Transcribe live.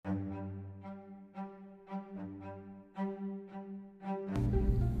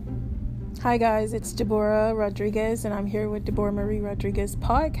Hi guys, it's Deborah Rodriguez and I'm here with Deborah Marie Rodriguez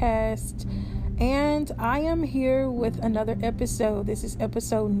podcast, and I am here with another episode. This is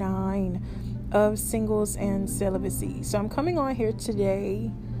episode 9 of Singles and Celibacy. So I'm coming on here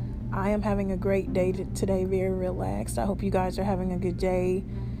today. I am having a great day today, very relaxed. I hope you guys are having a good day.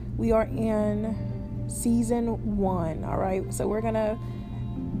 We are in season 1, all right? So we're going to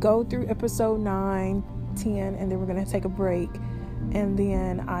go through episode 9, 10, and then we're going to take a break. And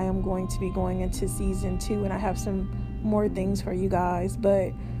then I am going to be going into season 2, and I have some more things for you guys.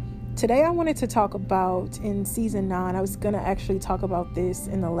 But today I wanted to talk about in season 9. I was going to actually talk about this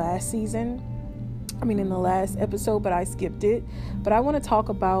in the last episode, but I skipped it. But I want to talk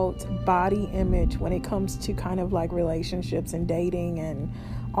about body image when it comes to kind of like relationships and dating and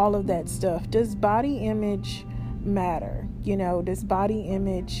all of that stuff. Does body image matter? Is body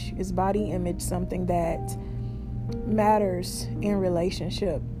image something that matters in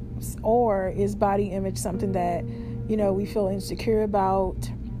relationships, or is body image something that we feel insecure about?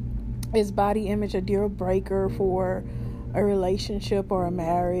 Is body image a deal breaker for a relationship or a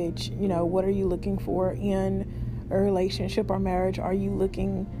marriage? What are you looking for in a relationship or marriage? Are you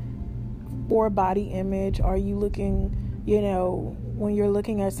looking for body image? Are you looking, when you're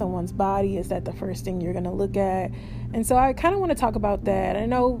looking at someone's body, is that the first thing you're going to look at? And so I kind of want to talk about that. I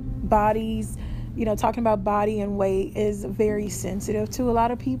know bodies, talking about body and weight is very sensitive to a lot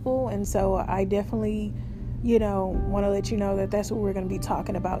of people. And so I definitely, want to let you know that that's what we're going to be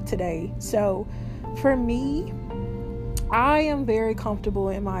talking about today. So for me, I am very comfortable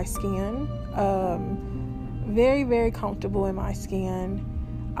in my skin. Very, very comfortable in my skin.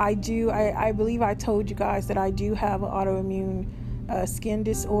 I believe I told you guys that I do have an autoimmune skin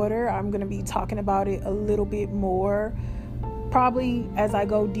disorder. I'm going to be talking about it a little bit more probably as I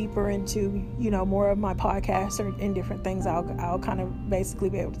go deeper into, more of my podcasts or in different things. I'll kind of basically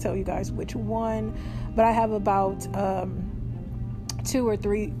be able to tell you guys which one, but I have about two or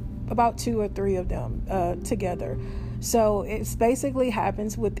three of them together. So it's basically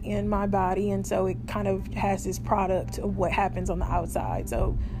happens within my body, and so it kind of has this product of what happens on the outside.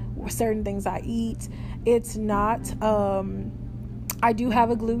 So certain things I eat, it's not I do have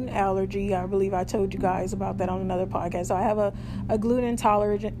a gluten allergy. I believe I told you guys about that on another podcast. So I have a gluten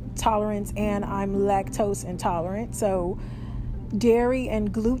tolerance, and I'm lactose intolerant. So dairy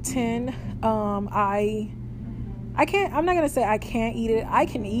and gluten, I'm not going to say I can't eat it. I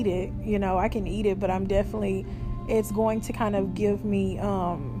can eat it, I can eat it, but it's going to kind of give me,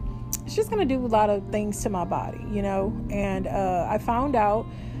 it's just going to do a lot of things to my body, and I found out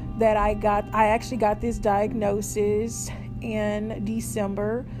that I actually got this diagnosis in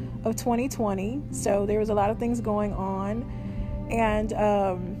December of 2020. So there was a lot of things going on, and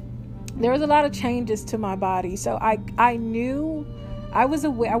there was a lot of changes to my body. So I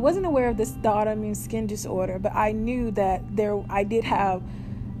wasn't aware of the autoimmune skin disorder, but I knew that I did have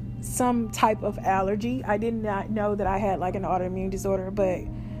some type of allergy. I did not know that I had like an autoimmune disorder, but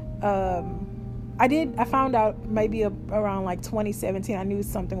I found out maybe around like 2017. I knew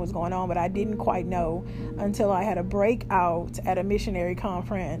something was going on, but I didn't quite know until I had a breakout at a missionary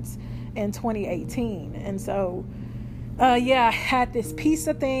conference in 2018. And so, I had this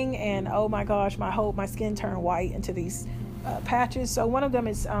pizza thing, and oh my gosh, my skin turned white into these patches. So one of them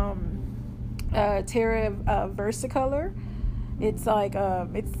is Terra versicolor. It's like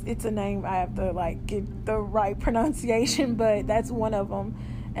it's a name I have to like get the right pronunciation, but that's one of them.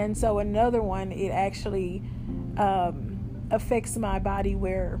 And so another one, it actually affects my body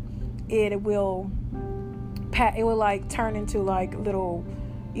where it will like turn into like little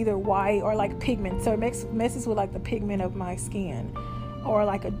either white or like pigment. So it messes with like the pigment of my skin, or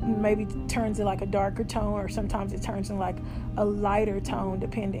like maybe turns it like a darker tone, or sometimes it turns in like a lighter tone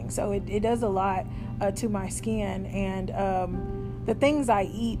depending. So it does a lot to my skin, and the things I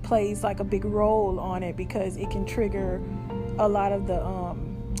eat plays like a big role on it, because it can trigger a lot of the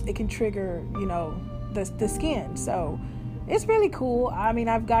the skin. So it's really cool. I mean,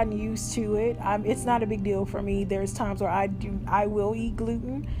 I've gotten used to it. It's not a big deal for me. There's times where I will eat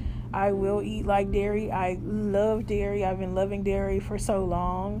gluten. I will eat like dairy. I love dairy. I've been loving dairy for so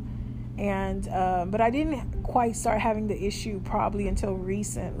long. And but I didn't quite start having the issue probably until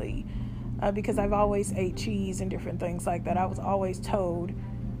recently, because I've always ate cheese and different things like that. I was always told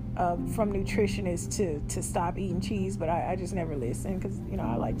from nutritionists to stop eating cheese, but I just never listened, because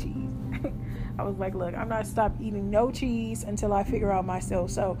I like cheese. I was like, look, I'm not stop eating no cheese until I figure out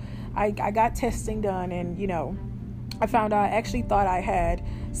myself. So I got testing done, and I found out I actually thought I had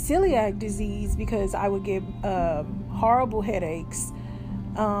celiac disease, because I would get horrible headaches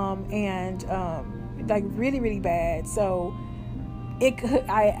and like really, really bad. So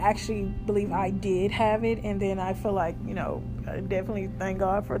I actually believe I did have it, and then I feel like, I definitely thank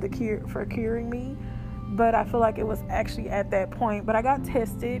God for curing me. But I feel like it was actually at that point. But I got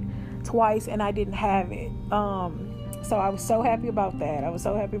tested twice and I didn't have it. So I was so happy about that. Because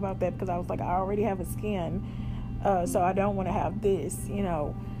I was like, I already have a skin, so I don't want to have this,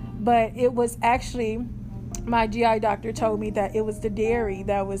 But it was actually, my GI doctor told me that it was the dairy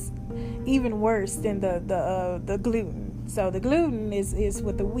that was even worse than the gluten. So the gluten is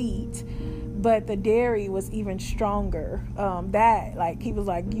with the wheat, but the dairy was even stronger. He was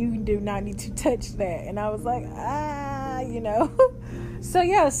like, you do not need to touch that. And I was like, So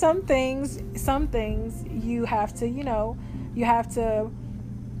yeah, some things you have to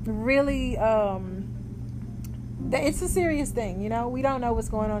really, it's a serious thing. We don't know what's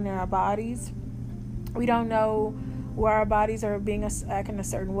going on in our bodies. We don't know where our bodies are acting a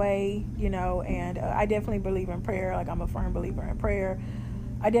certain way, and I definitely believe in prayer. Like, I'm a firm believer in prayer.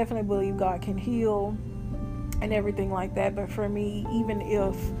 I definitely believe God can heal and everything like that. But for me, even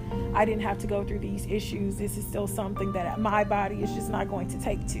if I didn't have to go through these issues, this is still something that my body is just not going to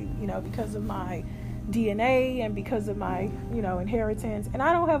take to, because of my DNA and because of my, inheritance. And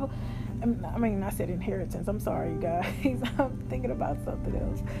I don't have I said inheritance. I'm sorry, you guys. I'm thinking about something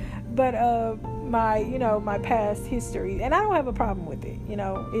else. But my past history, and I don't have a problem with it.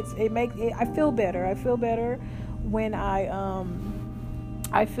 I feel better. I feel better when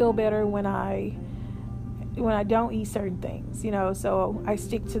I feel better when I don't eat certain things. So I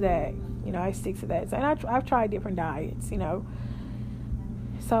stick to that. So, and I've tried different diets.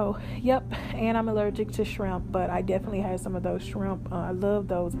 So, yep, and I'm allergic to shrimp, but I definitely had some of those shrimp. I love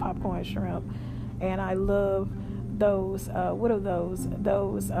those popcorn shrimp, and I love those, what are those?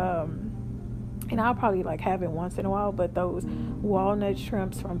 Those, and I'll probably have it once in a while, but those walnut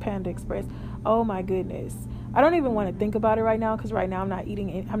shrimps from Panda Express, oh my goodness. I don't even want to think about it right now, because right now I'm not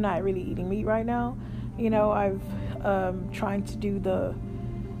really eating meat right now. I've trying to do the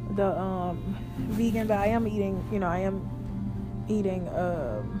vegan, but I am eating,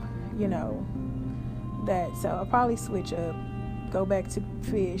 that. So I'll probably switch up, go back to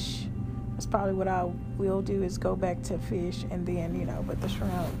fish. That's probably what I will do, is go back to fish, and then, but the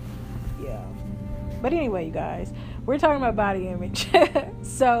shrimp, yeah. But anyway, you guys, we're talking about body image.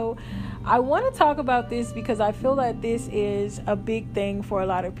 So I want to talk about this because I feel that this is a big thing for a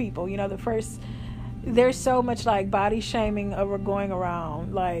lot of people. There's so much body shaming going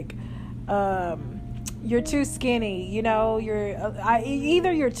around, you're too skinny,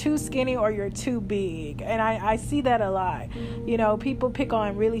 either you're too skinny or you're too big. And I see that a lot. People pick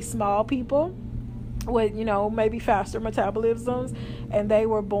on really small people with, maybe faster metabolisms, and they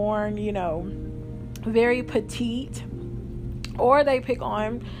were born, very petite, or they pick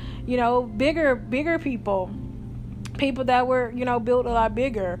on, bigger people that were, built a lot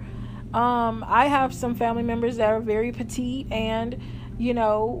bigger. I have some family members that are very petite, and,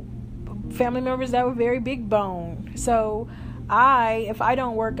 family members that were very big bone. So if I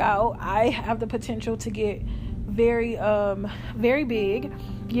don't work out, I have the potential to get very, very big,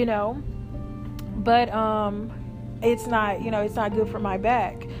 but, it's not good for my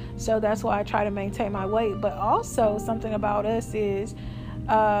back. So that's why I try to maintain my weight. But also something about us is,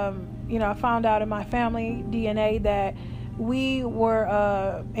 I found out in my family DNA that we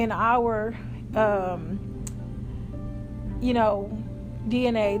were, in our,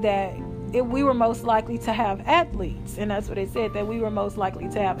 DNA, that we were most likely to have athletes. And that's what they said, that we were most likely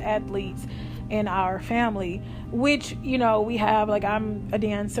to have athletes in our family, which, we have. I'm a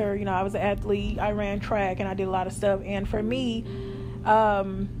dancer, I was an athlete, I ran track, and I did a lot of stuff. And for me,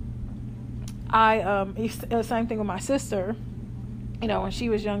 it's same thing with my sister. When she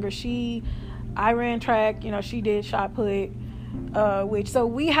was younger, I ran track, she did shot put, so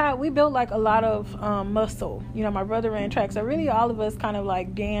we built a lot of muscle. My brother ran track, so really all of us kind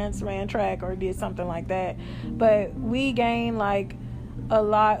of danced, ran track, or did something like that. But we gained a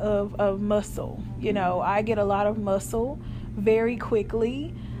lot of muscle. I get a lot of muscle very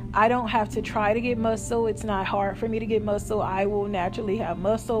quickly. I don't have to try to get muscle. It's not hard for me to get muscle. I will naturally have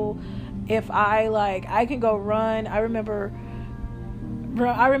muscle. If I can go run. I remember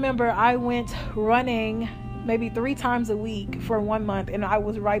I went running maybe 3 times a week for 1 month, and I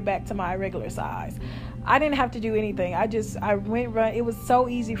was right back to my regular size. I didn't have to do anything. I went run. It was so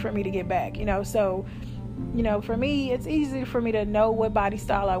easy for me to get back, so, for me, it's easy for me to know what body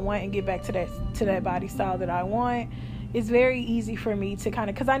style I want and get back to that body style that I want. It's very easy for me to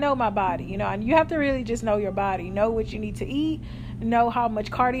because I know my body, and you have to really just know your body, know what you need to eat, know how much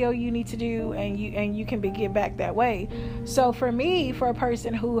cardio you need to do, and you can get back that way. So for me, for a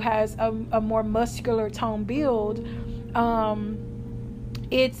person who has a more muscular tone build,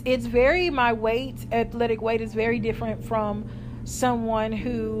 it's very, my weight, athletic weight, is very different from someone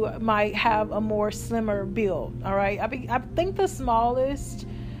who might have a more slimmer build. All right, I think the smallest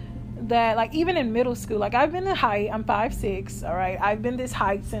that, like, even in middle school, like, I've been the height, I'm 5'6", all right, I've been this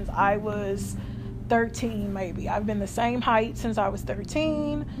height since I was 13, maybe. I've been the same height since I was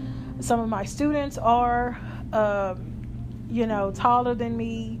 13. Some of my students are taller than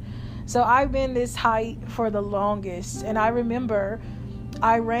me. So I've been this height for the longest. And I remember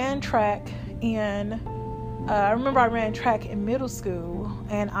I ran track in middle school,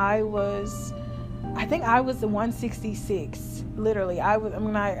 and I think I was the 166. Literally,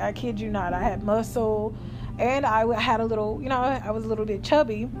 I kid you not. I had muscle, and I had a little, I was a little bit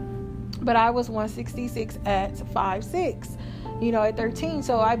chubby, but I was 166 at 5'6", at 13.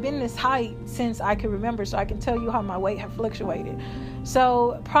 So I've been this height since I can remember. So I can tell you how my weight have fluctuated.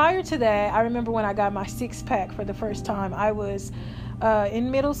 So prior to that, I remember when I got my 6-pack for the first time. I was in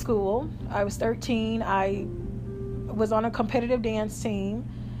middle school. I was 13. I was on a competitive dance team,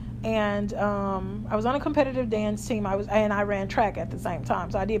 and I ran track at the same time.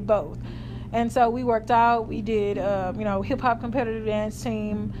 So I did both. And so we worked out. We did, hip hop competitive dance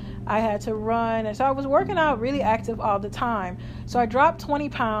team. I had to run, and so I was working out, really active all the time. So I dropped 20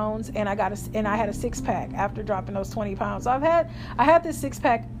 pounds, and I had a 6-pack after dropping those 20 pounds. So I had this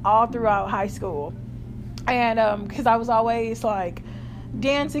 6-pack all throughout high school, and because I was always like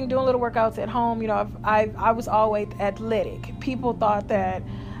dancing, doing little workouts at home. I was always athletic. People thought that,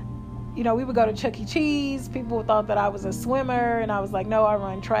 we would go to Chuck E. Cheese. People thought that I was a swimmer, and I was like, no, I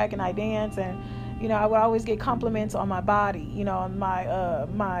run track and I dance. And, I would always get compliments on my body, on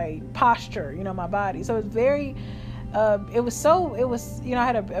my posture, my body. So it's very, I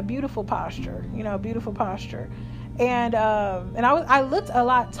had a beautiful posture, And I looked a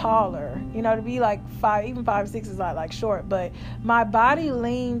lot taller, to be like 5'6" is not like short, but my body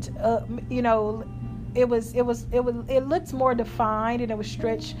leaned up, it looked more defined, and it was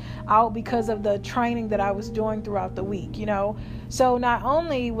stretched out because of the training that I was doing throughout the week, So not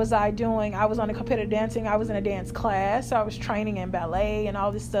only was I was on a competitive dancing, I was in a dance class, so I was training in ballet and all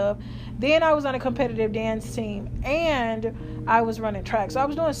this stuff. Then I was on a competitive dance team, and I was running track. So I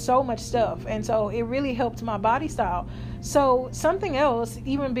was doing so much stuff, and so it really helped my body style. So something else,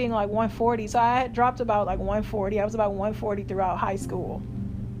 even being like 140, so I had dropped about like 140. I was about 140 throughout high school.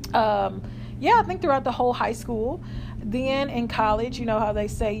 I think throughout the whole high school. Then in college, how they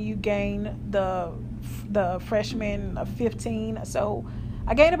say you gain the freshman of 15. So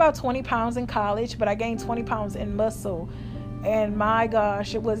I gained about 20 pounds in college, but I gained 20 pounds in muscle. And my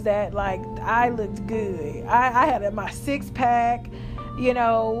gosh, it was that, like, I looked good. I had my 6-pack,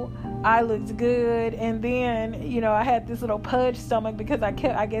 I looked good. And then, I had this little pudge stomach because I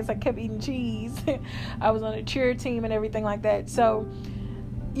kept eating cheese. I was on a cheer team and everything like that. So,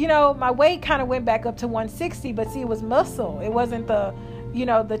 my weight kind of went back up to 160, but see, it was muscle. It wasn't the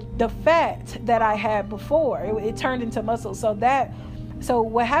fat that I had before. It turned into muscle. So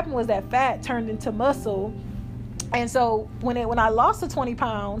what happened was that fat turned into muscle. And so when I lost the 20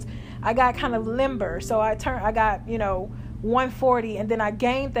 pounds, I got kind of limber. So I got, 140, and then I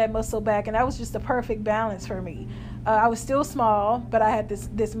gained that muscle back, and that was just the perfect balance for me. I was still small, but I had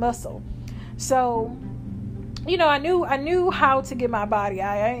this muscle. So, I knew how to get my body.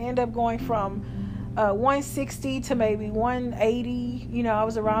 I ended up going from 160 to maybe 180. I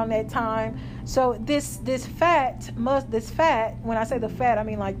was around that time. So this fat, when I say the fat, I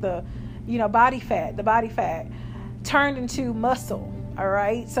mean like the, body fat. The body fat turned into muscle. All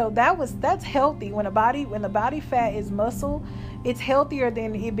right. So that's healthy. When the body fat is muscle, it's healthier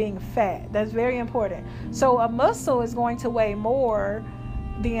than it being fat. That's very important. So a muscle is going to weigh more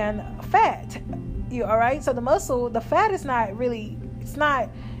than fat. All right. So the fat is not really, it's not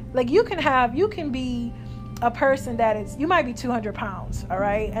like you can be a person you might be 200 pounds. All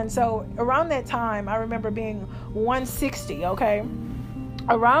right. And so around that time, I remember being 160. Okay.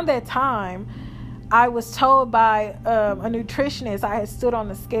 Around that time, I was told by a nutritionist, I had stood on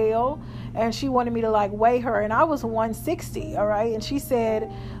the scale, and she wanted me to like weigh her, and I was 160. All right. And she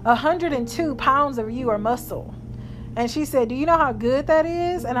said 102 pounds of you are muscle. And she said, do you know how good that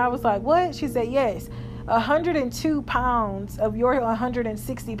is? And I was like, what? She said, yes, 102 pounds of your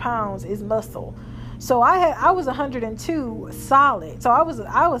 160 pounds is muscle. So I was 102 solid. So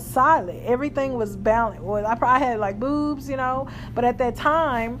I was solid. Everything was balanced. Well, I had like boobs, but at that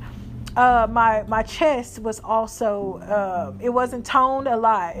time, my chest was also, it wasn't toned a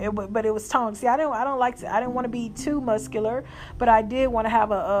lot, but it was toned. See, I didn't want to be too muscular, but I did want to have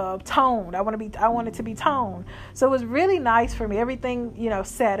a toned. I wanted to be toned. So it was really nice for me. Everything,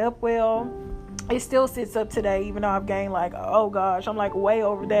 sat up well. it still sits up today, even though I've gained like, oh gosh, I'm like way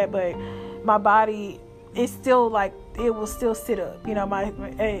over that, but my body is still like, it will still sit up, you know,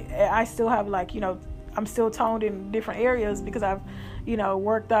 I still have like, you know, I'm still toned in different areas because I've, you know,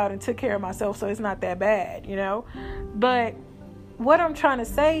 worked out and took care of myself, so it's not that bad, you know. But what I'm trying to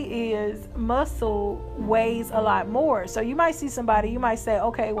say is muscle weighs a lot more. So you might see somebody, you might say,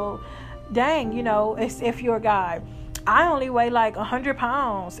 okay, well, dang, you know, if you're a guy, I only weigh like 100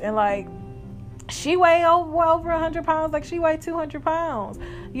 pounds, and like, she weighed over 100 pounds, like she weighed 200 pounds.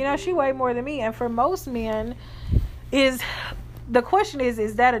 You know, she weighed more than me. And for most men, the question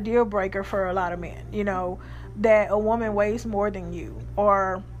is that a deal breaker for a lot of men? You know, that a woman weighs more than you,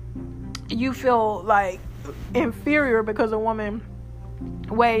 or you feel like inferior because a woman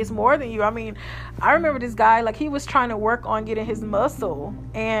weighs more than you. I mean, I remember this guy, like he was trying to work on getting his muscle,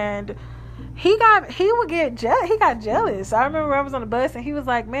 and he got jealous. I remember I was on the bus and he was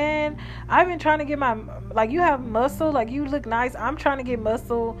like, man, I've been trying to get like, you have muscle, like you look nice, I'm trying to get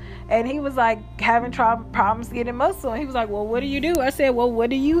muscle. And he was like having problems getting muscle, and he was like, well, what do you do? I said, well, what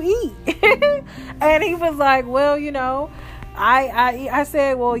do you eat? And he was like, well, you know, I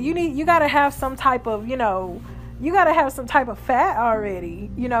said, well, you gotta have some type of, you know, you got to have some type of fat already,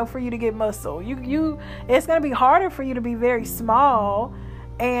 you know, for you to get muscle. It's going to be harder for you to be very small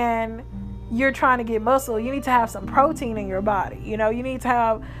and you're trying to get muscle. You need to have some protein in your body. You know, you need to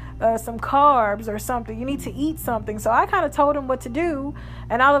have some carbs or something. You need to eat something. So I kind of told him what to do,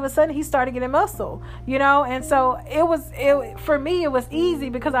 and all of a sudden he started getting muscle, you know. And so for me, it was easy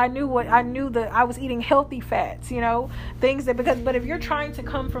because I knew that I was eating healthy fats, you know, things but if you're trying to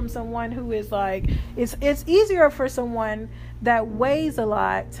come from someone who is like, it's easier for someone that weighs a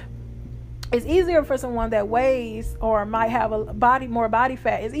lot. It's easier for someone that weighs or might have more body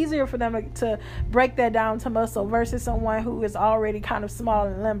fat. It's easier for them to break that down to muscle versus someone who is already kind of small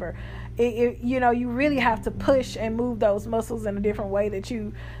and limber. You know, you really have to push and move those muscles in a different way that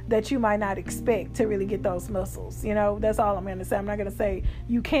you might not expect to really get those muscles. You know, that's all I'm going to say. I'm not going to say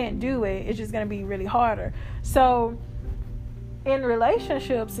you can't do it. It's just going to be really harder. So in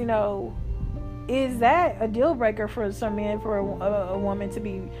relationships, you know, is that a deal breaker for some men for a woman to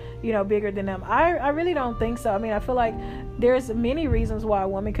be, you know, bigger than them? I really don't think so. I mean, I feel like there's many reasons why a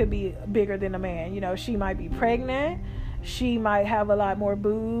woman could be bigger than a man. You know, she might be pregnant. She might have a lot more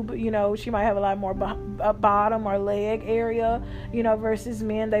boob. You know, she might have a lot more bottom or leg area, you know, versus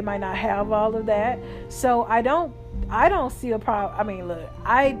men. They might not have all of that. So I don't see a problem. I mean, look,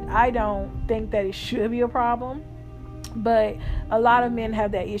 I don't think that it should be a problem. But a lot of men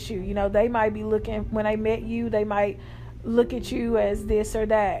have that issue. You know, they might be looking, when they met you, they might look at you as this or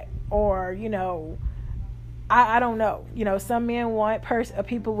that. Or, you know, I don't know. You know, some men want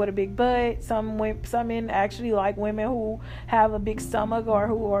people with a big butt. Some men actually like women who have a big stomach or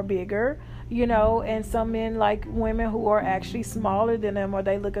who are bigger, you know. And some men like women who are actually smaller than them, or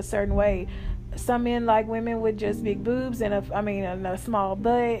they look a certain way. Some men like women with just big boobs and a small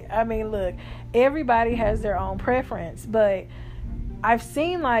butt. I mean, look, everybody has their own preference, but I've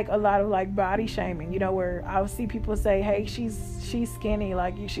seen like a lot of like body shaming, you know, where I'll see people say, hey, she's skinny,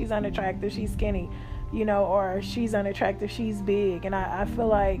 like she's unattractive, she's skinny, you know, or she's unattractive, she's big. And I feel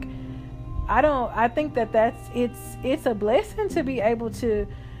like I think that it's a blessing to be able to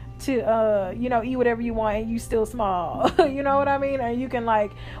you know, eat whatever you want and you still small. You know what I mean? And you can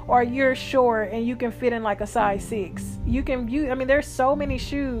like, or you're short and you can fit in like a size 6. I mean, there's so many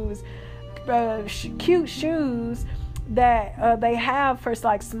shoes, cute shoes that they have for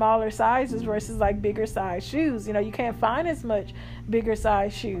like smaller sizes versus like bigger size shoes. You know, you can't find as much bigger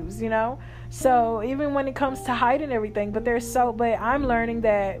size shoes, you know. So even when it comes to height and everything, but I'm learning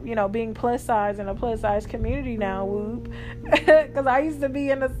that, you know, being plus size in a plus size community now, whoop, because I used to be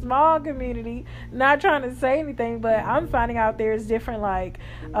in a small community, not trying to say anything, but I'm finding out there's different like,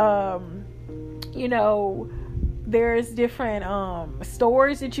 you know, there's different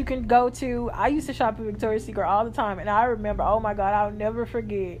stores that you can go to. I used to shop at Victoria's Secret all the time, and I remember, oh my God, I'll never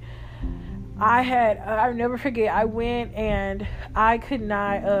forget. I went and I could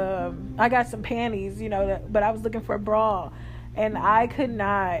not, I got some panties, you know, but I was looking for a bra, and I could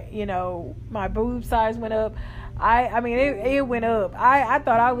not, you know, my boob size went up. I mean, it went up. I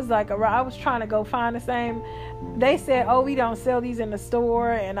thought I was like, I was trying to go find the same. They said, oh, we don't sell these in the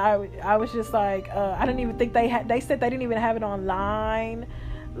store. And I was just like, I didn't even think they said they didn't even have it online.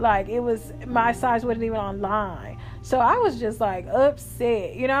 Like, it was, my size wasn't even online. So I was just like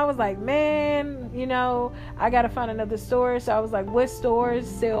upset, you know. I was like, man, you know, I gotta find another store. So I was like, what stores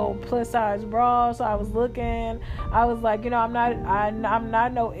sell plus size bras? So I was looking. I was like, you know, I'm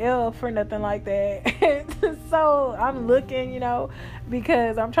not no elf or nothing like that. So I'm looking,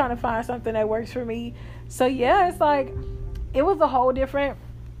 because I'm trying to find something that works for me. So yeah, it's like, it was a whole different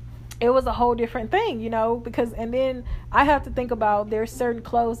thing, because, and then I have to think about, there's certain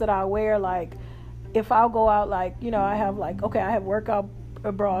clothes that I wear, like, if I'll go out, like, I have, like, okay, I have workout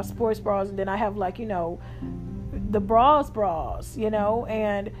bras, sports bras, and then I have, like, the bras,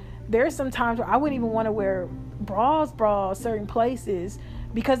 and there's some times where I wouldn't even want to wear bras, certain places,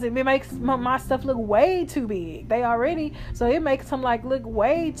 because it makes my stuff look way too big. So it makes them, like, look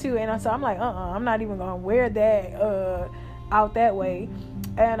way too, and so I'm like, I'm not even gonna wear that out that way.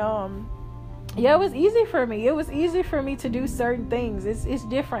 And yeah, it was easy for me to do certain things. It's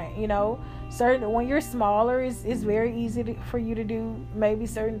different, certain, when you're smaller, it's very easy for you to do maybe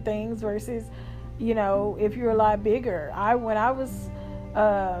certain things versus, if you're a lot bigger. When I was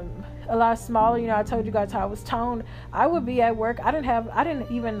a lot smaller, I told you guys how I was toned. I would be at work. I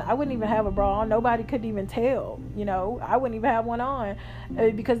wouldn't even have a bra on. Nobody could even tell, I wouldn't even have one on,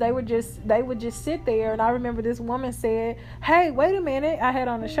 because they would just sit there. And I remember this woman said, "Hey, wait a minute." I had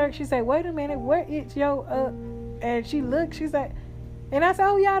on a shirt. She said, "Wait a minute, where is your and she looked, she said, and I said,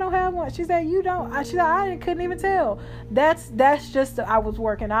 "Oh yeah, I don't have one." She said, "You don't?" She said, "I couldn't even tell." That's just, I was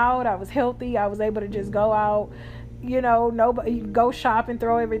working out. I was healthy. I was able to just go out, nobody go shop and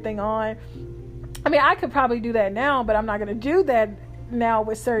throw everything on. I mean, I could probably do that now, but I'm not going to do that now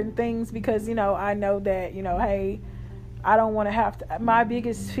with certain things, because, I know that, hey, I don't want to have to. My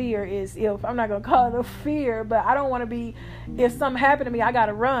biggest fear is, if I'm not going to call it a fear, but I don't want to be, if something happened to me, I got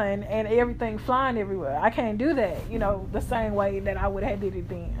to run and everything flying everywhere. I can't do that, the same way that I would have did it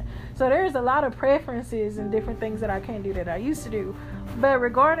then. So there's a lot of preferences and different things that I can't do that I used to do. But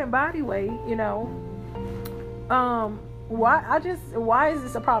regarding body weight, why is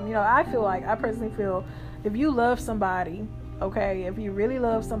this a problem? I personally feel, if you love somebody, okay, if you really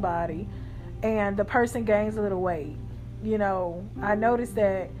love somebody and the person gains a little weight, I noticed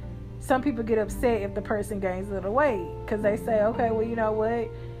that some people get upset if the person gains a little weight, because they say, okay, well, you know what,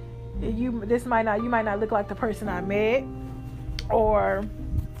 you might not look like the person I met, or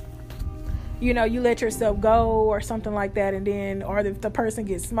you let yourself go or something like that, and then, or if the person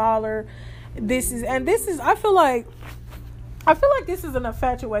gets smaller, I feel like this is an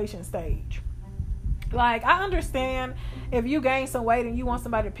infatuation stage. Like, I understand if you gain some weight and you want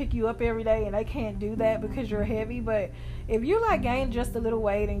somebody to pick you up every day, and they can't do that because you're heavy. But if you, like, gain just a little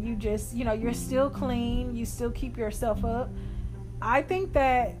weight and you just, you're still clean, you still keep yourself up, I think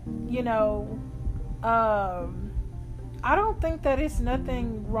that, I don't think that it's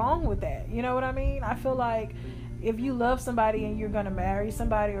nothing wrong with that. You know what I mean? I feel like if you love somebody and you're going to marry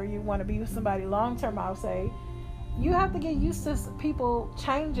somebody, or you want to be with somebody long term, I'll say, you have to get used to people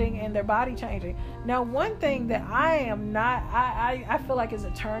changing and their body changing. Now, one thing that I feel like is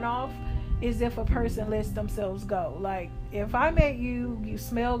a turnoff is if a person lets themselves go. Like, if I met you, you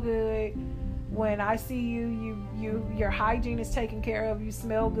smell good. When I see you, your hygiene is taken care of. You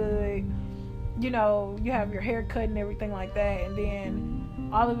smell good. You have your hair cut and everything like that. And then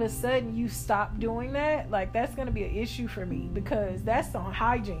all of a sudden you stop doing that. Like, that's going to be an issue for me, because that's on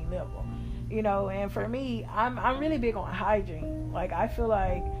hygiene level. And for me, I'm really big on hygiene. Like, I feel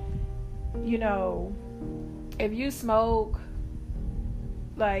like, if you smoke,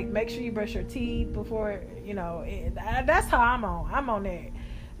 like, make sure you brush your teeth before, that's how I'm on that.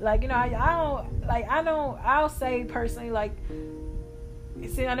 Like, I'll say personally, like,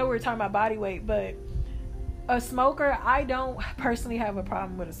 see, I know we're talking about body weight, but a smoker, I don't personally have a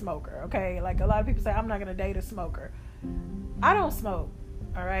problem with a smoker, okay? Like, a lot of people say, I'm not going to date a smoker. I don't smoke.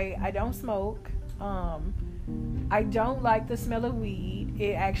 All right, I don't smoke. I don't like the smell of weed.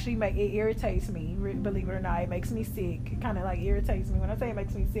 It actually it irritates me. Believe it or not, it makes me sick. It kind of like irritates me. When I say it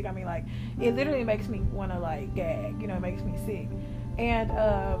makes me sick, I mean, like, it literally makes me want to, like, gag. It makes me sick. And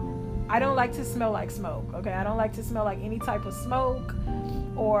I don't like to smell like smoke. Okay, I don't like to smell like any type of smoke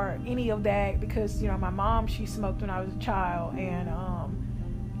or any of that, because my mom, she smoked when I was a child, and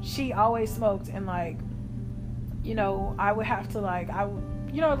she always smoked, and, like, I would have to, like,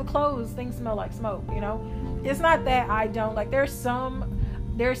 the clothes, things smell like smoke. It's not that I don't, like, there's some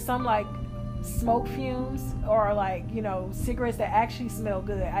like smoke fumes, or, like, cigarettes that actually smell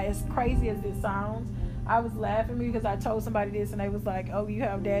good. As crazy as this sounds, I was laughing because I told somebody this, and they was like, "Oh, you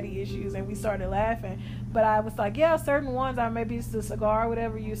have daddy issues," and we started laughing. But I was like, yeah, certain ones, maybe it's the cigar or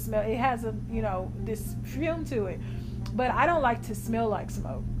whatever you smell, it has a this fume to it. But I don't like to smell like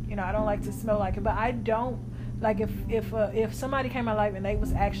smoke. I don't like to smell like it. But I don't, like, if somebody came in my life and they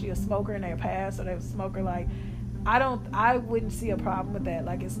was actually a smoker in their past, or they was a smoker, like, I wouldn't see a problem with that.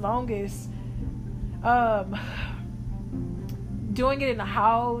 Like, as long as doing it in the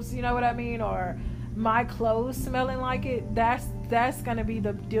house, you know what I mean, or my clothes smelling like it, that's gonna be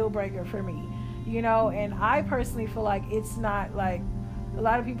the deal breaker for me, you know. And I personally feel like it's not like, a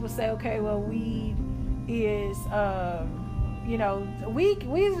lot of people say, okay, well, weed is you know, weed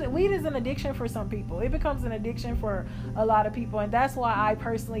is an addiction for some people. It becomes an addiction for a lot of people, and that's why I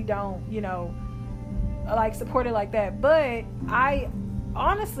personally don't, you know, like support it like that. But I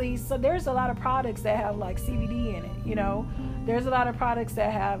honestly, so there's a lot of products that have like CBD in it, you know. There's a lot of products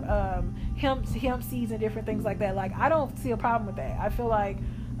that have hemp seeds and different things like that. Like, I don't see a problem with that. I feel like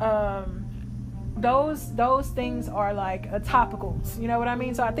those things are like topicals, you know what I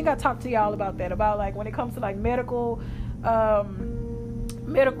mean? So I think I talked to y'all about that, about like when it comes to like medical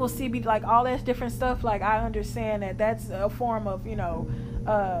CBD, like all that different stuff. Like, I understand that that's a form of, you know,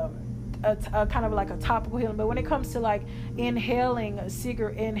 a kind of like a topical healing. But when it comes to like inhaling a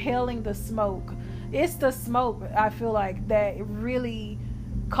cigarette, inhaling the smoke, it's the smoke, I feel like, that really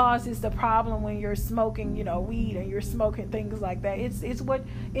causes the problem when you're smoking, you know, weed, and you're smoking things like that. It's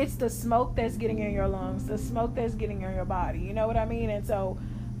the smoke that's getting in your lungs, the smoke that's getting in your body, you know what I mean? And so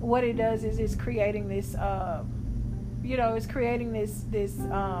what it does is it's creating this you know, it's creating this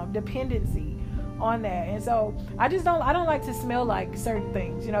dependency on that. And so I don't like to smell like certain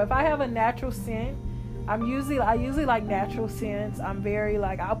things. You know, if I have a natural scent, I usually like natural scents. I'm very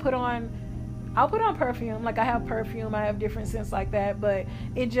like, I'll put on perfume. Like, I have perfume, I have different scents like that, but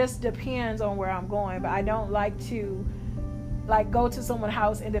it just depends on where I'm going. But I don't like to like go to someone's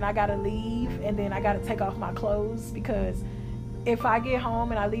house and then I gotta leave and then I gotta take off my clothes, because if I get home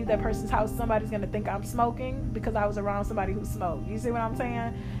and I leave that person's house, somebody's going to think I'm smoking because I was around somebody who smoked. You see what I'm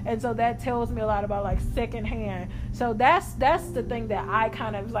saying? And so that tells me a lot about like secondhand. So that's the thing that I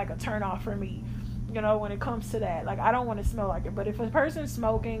kind of like a turn off for me, you know, when it comes to that. Like, I don't want to smell like it. But if a person's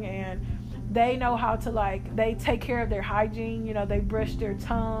smoking and they know how to, like, they take care of their hygiene, you know, they brush their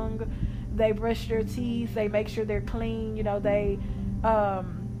tongue, they brush their teeth, they make sure they're clean, you know, they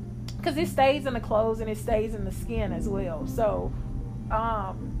because it stays in the clothes and it stays in the skin as well. So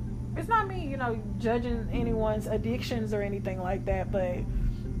it's not me, you know, judging anyone's addictions or anything like that, but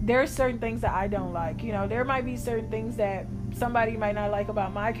there's certain things that I don't like. You know, there might be certain things that somebody might not like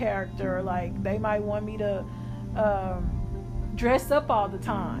about my character, or like they might want me to dress up all the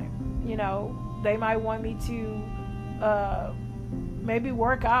time. You know, they might want me to maybe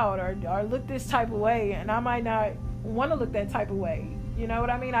work out or look this type of way, and I might not want to look that type of way. You know what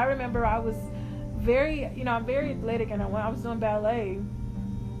I mean? I remember I was very, you know, I'm very athletic, and when I was doing ballet,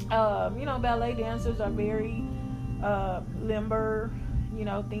 you know, ballet dancers are very limber, you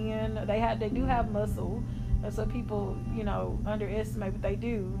know, thin. They do have muscle, and so people, you know, underestimate, but they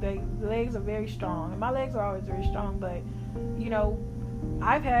do. The legs are very strong, and my legs are always very strong. But, you know,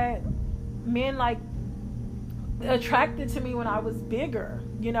 I've had men like attracted to me when I was bigger.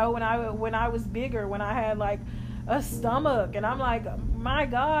 You know, when I was bigger, when I had like a stomach, and I'm like, my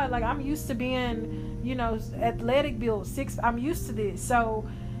God, like, I'm used to being, you know, athletic build, I'm used to this. So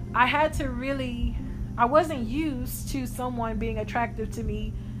I had to really, I wasn't used to someone being attractive to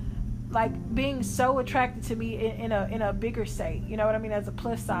me, like being so attracted to me in a bigger state, you know what I mean, as a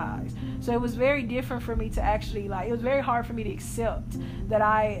plus size. So it was very different for me to actually, like, it was very hard for me to accept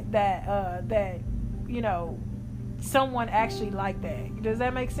that you know, someone actually liked that. Does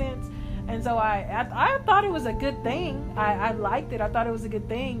that make sense? And so I thought it was a good thing. I liked it. I thought it was a good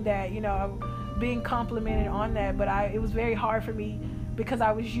thing that, you know, being complimented on that. But it was very hard for me because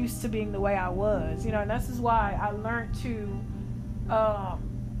I was used to being the way I was, you know. And this is why I learned to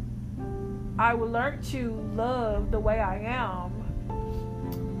love the way I am.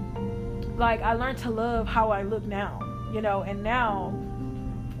 Like, I learned to love how I look now, you know. And now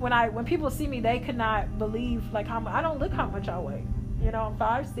when people see me, they could not believe like I don't look how much I weigh. You know, I'm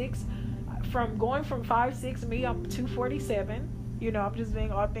 5'6". From 5'6", me, I'm 247. You know, I'm just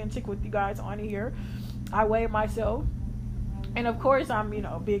being authentic with you guys on here. I weigh myself, and of course I'm, you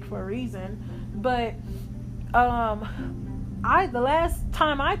know, big for a reason. But the last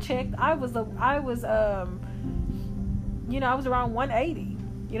time I checked, I was you know, I was around 180,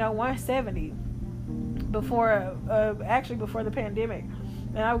 you know, 170 before the pandemic.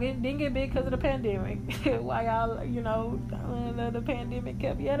 And I didn't get big because of the pandemic. Why y'all, you know, the pandemic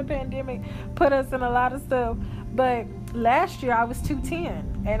the pandemic put us in a lot of stuff. But last year I was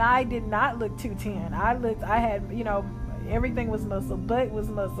 210, and I did not look 210. I had, you know, everything was muscle. Butt was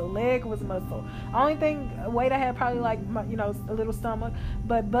muscle. Leg was muscle. Only thing weight I had probably like, you know, a little stomach,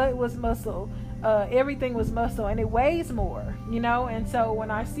 but butt was muscle. everything was muscle and it weighs more, and so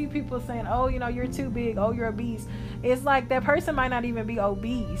when I see people saying, oh, you're too big, oh, you're obese, it's like that person might not even be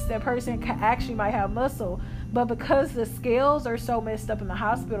obese. That person actually might have muscle, but because the scales are so messed up in the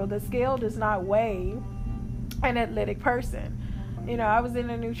hospital, the scale does not weigh an athletic person. I was in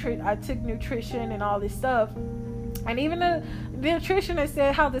I took nutrition and all this stuff, and even the nutritionist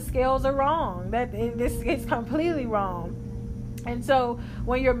said how the scales are wrong, that it's completely wrong. And so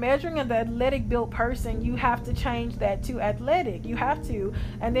when you're measuring an athletic built person, you have to change that to athletic. You have to.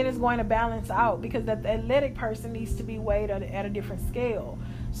 And then it's going to balance out, because that athletic person needs to be weighed at a different scale.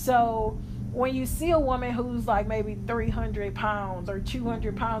 So when you see a woman who's like maybe 300 pounds or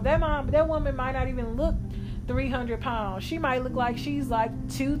 200 pounds, that woman might not even look 300 pounds. She might look like she's like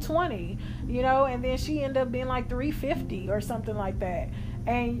 220, and then she end up being like 350 or something like that.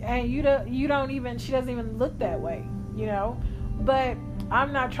 And she doesn't even look that way, But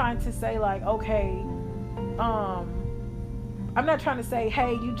I'm not trying to say like, okay, I'm not trying to say,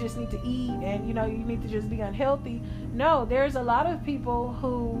 hey, you just need to eat and, you need to just be unhealthy. No, there's a lot of people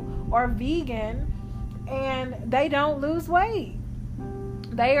who are vegan and they don't lose weight.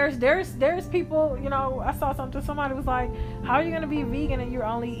 There's people, I saw somebody was like, how are you going to be vegan and you're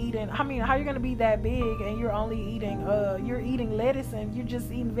only eating, how are you going to be that big and you're only eating, you're eating lettuce and you're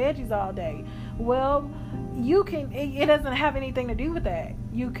just eating veggies all day? Well, it doesn't have anything to do with that.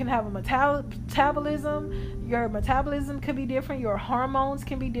 You can have a metabolism. Your metabolism can be different. Your hormones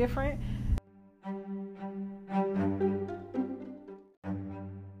can be different.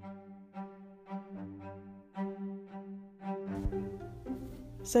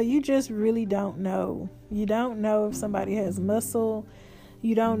 So you just really don't know. You don't know if somebody has muscle.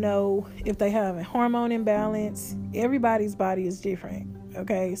 You don't know if they have a hormone imbalance. Everybody's body is different.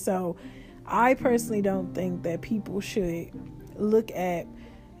 Okay, so I personally don't think that people should look at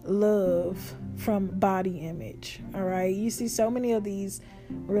love from body image. All right, you see so many of these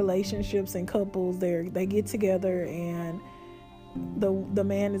relationships and couples, they get together and the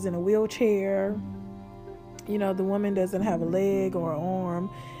man is in a wheelchair. The woman doesn't have a leg or an arm,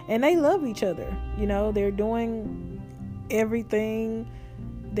 and they love each other. They're doing everything.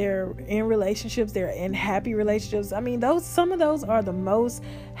 They're in relationships. They're in happy relationships. I mean, some of those are the most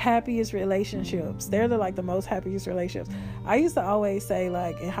happiest relationships. They're the most happiest relationships. I used to always say,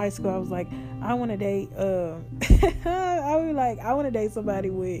 like in high school, I was like, I want to date. I want to date somebody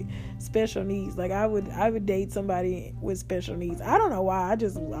with special needs. Like I would date somebody with special needs. I don't know why. I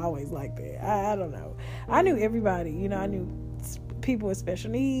just was always like that. I don't know. I knew everybody. I knew people with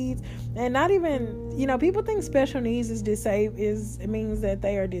special needs, and not even, people think special needs it means that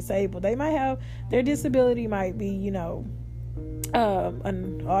they are disabled. They might have, their disability might be,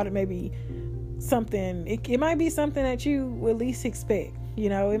 maybe something, it might be something that you would least expect.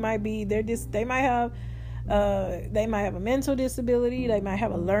 It might be they might have a mental disability, they might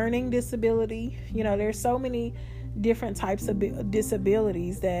have a learning disability. There's so many different types of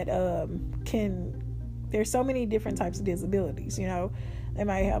disabilities that there's so many different types of disabilities. They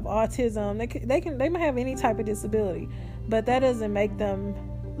might have autism. They might have any type of disability, but that doesn't make them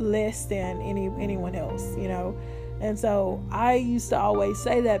less than anyone else. And so I used to always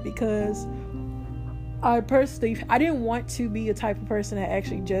say that, because I didn't want to be a type of person that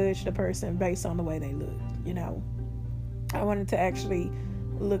actually judged a person based on the way they looked. I wanted to actually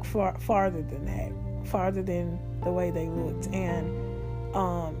look farther than that, farther than the way they looked, and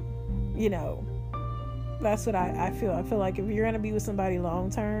that's what I feel. I feel like if you're going to be with somebody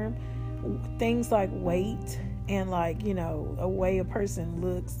long term, things like weight and a way a person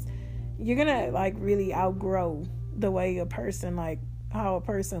looks, you're going to really outgrow the way a person, how a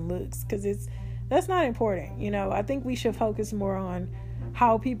person looks, because that's not important. I think we should focus more on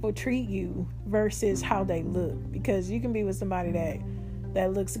how people treat you versus how they look, because you can be with somebody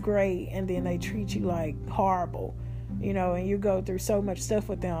that looks great and then they treat you like horrible, and you go through so much stuff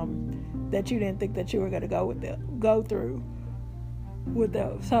with them that you didn't think that you were going to go through with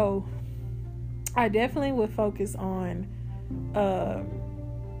them. So I definitely would focus on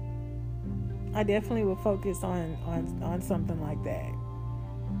something like that,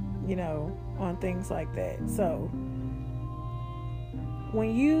 on things like that. So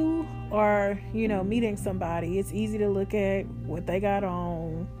when you are, meeting somebody, it's easy to look at what they got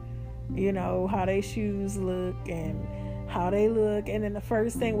on, how their shoes look and how they look, and then the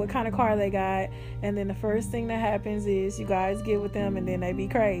first thing, what kind of car they got, and then the first thing that happens is you guys get with them and then they be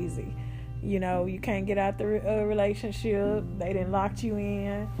crazy. You can't get out the relationship. They done locked you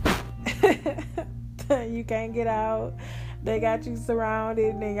in. You can't get out. They got you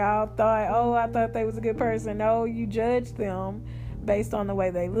surrounded and y'all thought, oh, I thought they was a good person. No, you judged them based on the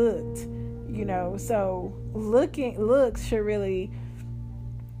way they looked. So looks should really,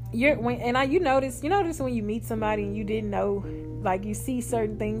 you notice when you meet somebody and you didn't know, like, you see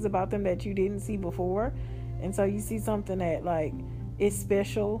certain things about them that you didn't see before, and so you see something that, like, is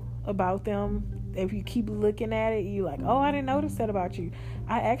special about them. If you keep looking at it, you like, oh, I didn't notice that about you.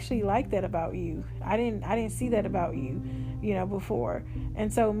 I actually like that about you. I didn't see that about you, before.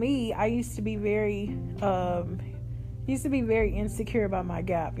 And so I used to be very insecure about my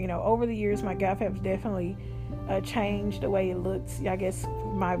gap. Over the years, my gap has definitely changed the way it looks. I guess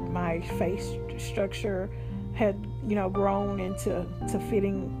my face structure had, grown into to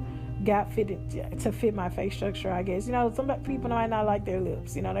fit my face structure, I guess. Some people might not like their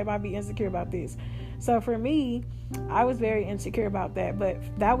lips. They might be insecure about this. So for me, I was very insecure about that, but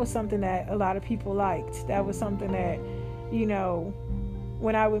that was something that a lot of people liked. That was something that,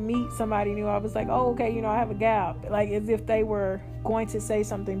 when I would meet somebody new, I was like, oh, okay, I have a gap. Like, as if they were going to say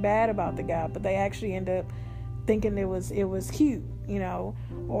something bad about the gap, but they actually end up thinking it was cute,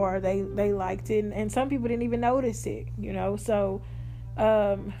 or they liked it. And some people didn't even notice it, so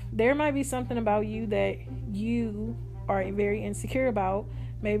there might be something about you that you are very insecure about.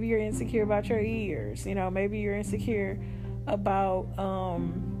 Maybe you're insecure about your ears, maybe you're insecure about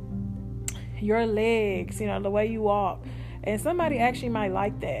your legs, the way you walk, and somebody actually might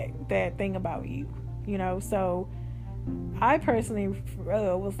like that thing about you, so I personally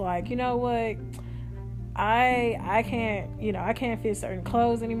was like, you know what, I can't fit certain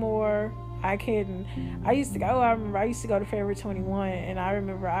clothes anymore. I used to go to Forever 21, and I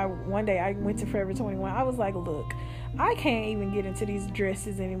remember one day I went to Forever 21. I was like, look, I can't even get into these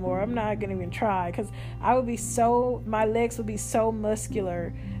dresses anymore. I'm not going to even try, because my legs would be so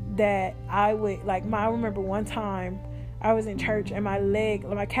muscular that I would, like, I remember one time I was in church and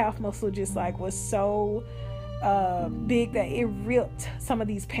my calf muscle just like was so big that it ripped some of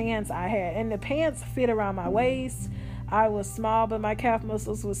these pants I had, and the pants fit around my waist. I was small, but my calf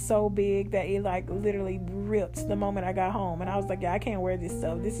muscles was so big that it like literally ripped the moment I got home. And I was like, yeah, I can't wear this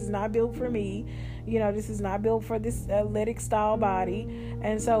stuff. This is not built for me. This is not built for this athletic style body.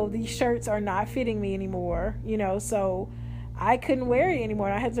 And so these shirts are not fitting me anymore, so I couldn't wear it anymore.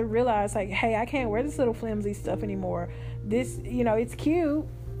 And I had to realize, like, hey, I can't wear this little flimsy stuff anymore. This, it's cute.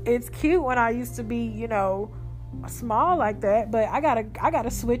 It's cute when I used to be, small like that, but I gotta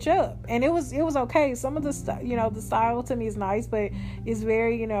switch up. And it was okay. Some of the the style to me is nice, but it's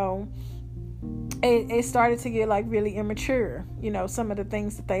very, it started to get like really immature. Some of the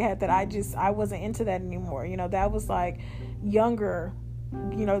things that they had that I wasn't into that anymore. That was like younger,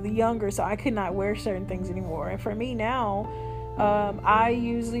 so I could not wear certain things anymore. And for me now, I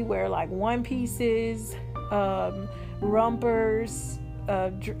usually wear like one pieces, rompers,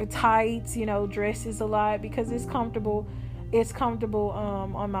 tights, dresses a lot, because it's comfortable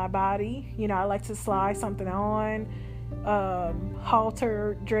on my body. I like to slide something on,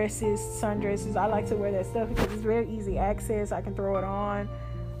 halter dresses, sundresses. I like to wear that stuff because it's very easy access. I can throw it on,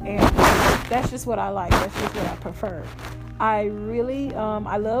 and that's just what I like. That's just what I prefer. I really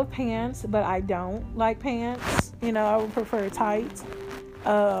I love pants, but I don't like pants. I would prefer tights.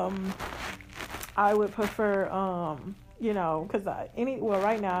 I would prefer because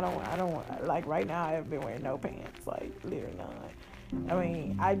right now I don't want, like, right now I haven't been wearing no pants, like literally none. I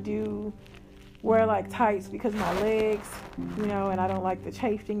mean, I do wear like tights because my legs, and I don't like the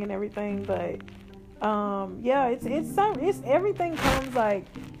chafing and everything, but it's everything comes like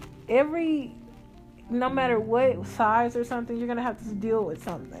no matter what size or something, you're gonna have to deal with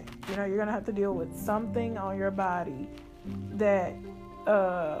something. You're gonna have to deal with something on your body that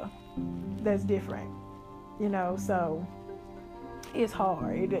that's different. So it's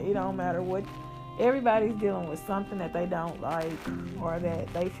hard. It don't matter what. Everybody's dealing with something that they don't like, or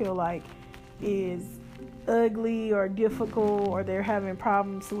that they feel like is ugly or difficult, or they're having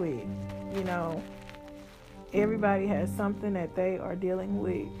problems with. Everybody has something that they are dealing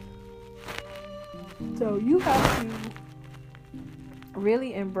with. So you have to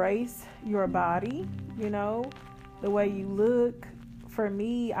really embrace your body, the way you look. For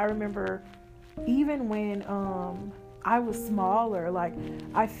me, I remember even when I was smaller, like,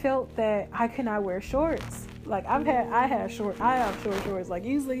 I felt that I could not wear shorts. Like, I have short shorts. Like,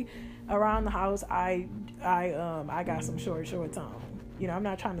 usually around the house, I got some shorts on. I'm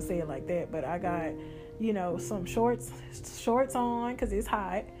not trying to say it like that, but I got, some shorts on because it's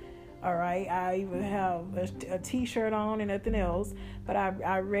hot. All right, I even have a t-shirt on and nothing else, but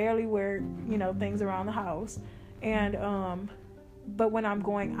I rarely wear, things around the house. And but when I'm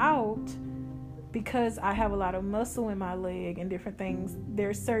going out, because I have a lot of muscle in my leg and different things,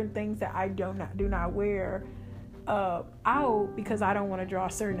 there's certain things that I do not wear out because I don't want to draw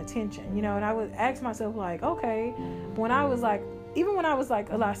certain attention, you know. And I would ask myself, like, okay, when I was like, even when I was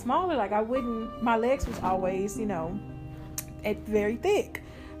like a lot smaller, like my legs was always, you know, very thick.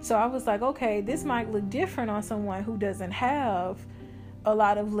 So I was like, okay, this might look different on someone who doesn't have a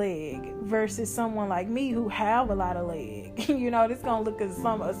lot of leg versus someone like me who have a lot of leg. You know, this gonna look a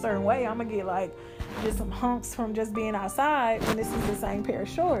certain way. I'm gonna get like just some humps from just being outside when this is the same pair of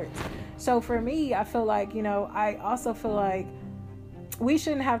shorts. So for me, I feel like, you know, I also feel like we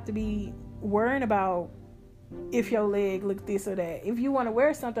shouldn't have to be worrying about if your leg look this or that. If you want to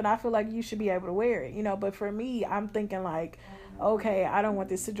wear something, I feel like you should be able to wear it, you know. But for me, I'm thinking like, okay, I don't want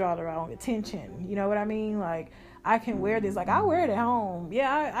this to draw the wrong attention. You know what I mean? Like, I can wear this. Like, I wear it at home.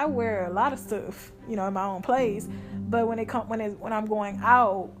 Yeah, I wear a lot of stuff, you know, in my own place. But when I'm going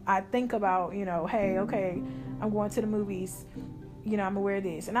out, I think about, you know, hey, okay, I'm going to the movies. You know, I'm gonna wear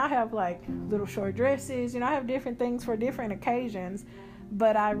this. And I have like little short dresses. You know, I have different things for different occasions.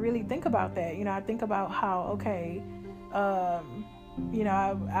 But I really think about that. You know, I think about how, okay, you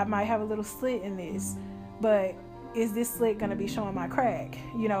know, I might have a little slit in this, but is this slit going to be showing my crack?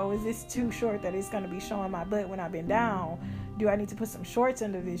 You know, is this too short that it's going to be showing my butt when I've been down? Do I need to put some shorts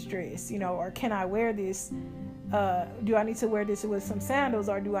under this dress? You know, or can I wear this? Do I need to wear this with some sandals,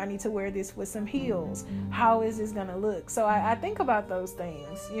 or do I need to wear this with some heels? How is this going to look? So I think about those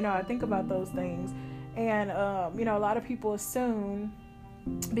things. You know, I think about those things. And, you know, a lot of people assume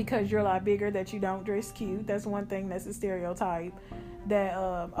because you're a lot bigger that you don't dress cute. That's one thing that's a stereotype, that,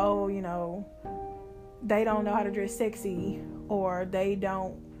 oh, you know, they don't know how to dress sexy, or they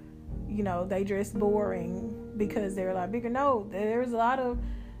don't, you know, they dress boring because they're a lot bigger. No, there's a lot of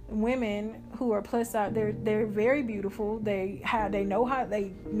women who are plus size. They're very beautiful. They know how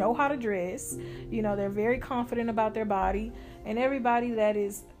to dress. You know, they're very confident about their body. And everybody that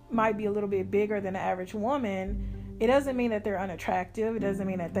might be a little bit bigger than the average woman, it doesn't mean that they're unattractive. It doesn't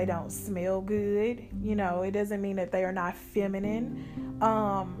mean that they don't smell good. You know, it doesn't mean that they are not feminine.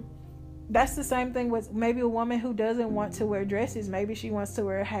 That's the same thing with maybe a woman who doesn't want to wear dresses. Maybe she wants to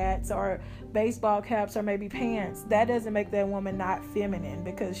wear hats or baseball caps or maybe pants. That doesn't make that woman not feminine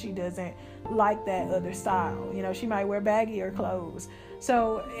because she doesn't like that other style. You know, she might wear baggier clothes.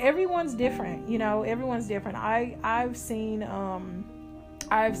 So everyone's different. You know, everyone's different. I've seen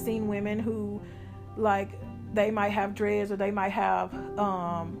women who, like, they might have dreads, or they might have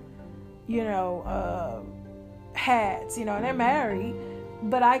hats, you know, and they're married,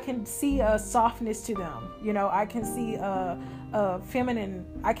 but I can see a softness to them. You know, I can see a feminine.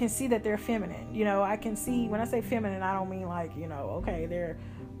 I can see that they're feminine. You know, I can see, when I say feminine, I don't mean like, you know, okay, they're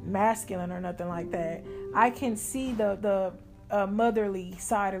masculine or nothing like that. I can see the motherly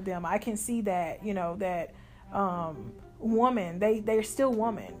side of them. I can see that, you know, that woman, they're still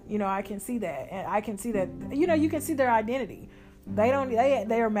woman. You know, I can see that. And I can see that, you know, you can see their identity. They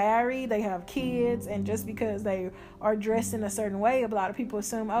are married, they have kids, and just because they are dressed in a certain way, a lot of people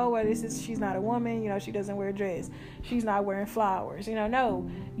assume, oh, well, she's not a woman, you know, she doesn't wear a dress, she's not wearing flowers. You know, no,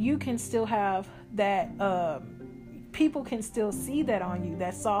 you can still have that, people can still see that on you,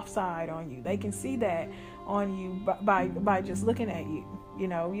 that soft side on you. They can see that on you by just looking at you. You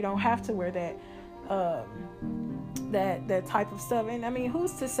know, you don't have to wear that that type of stuff. And I mean,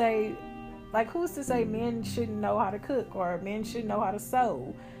 who's to say men shouldn't know how to cook, or men shouldn't know how to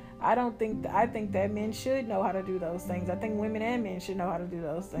sew? I think that men should know how to do those things. I think women and men should know how to do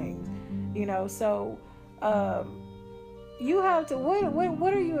those things. You know, so you have to,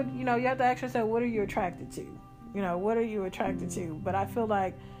 what are you, you know, you have to ask yourself, what are you attracted to? You know, what are you attracted to? But I feel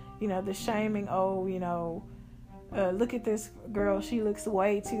like, you know, the shaming, oh, you know, look at this girl, she looks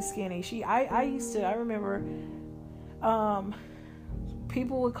way too skinny. I remember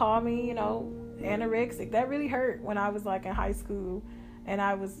people would call me, you know, anorexic. That really hurt when I was like in high school, and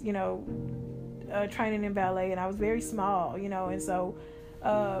I was, you know, training in ballet, and I was very small, you know, and so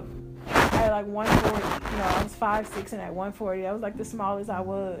I had like 140, you know, I was 5'6", and at 140, I was like the smallest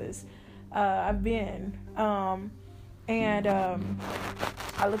I've been, and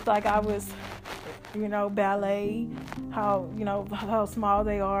I looked like I was, you know, ballet, how small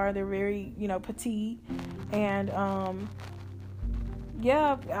they are. They're very, you know, petite, and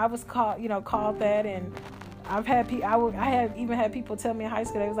yeah, I was called that, and I have even had people tell me in high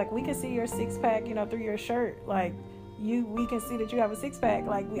school, they was like, we can see your six pack, you know, through your shirt, like we can see that you have a six pack,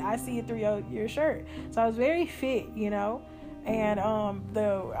 like I see it through your shirt. So I was very fit, you know. And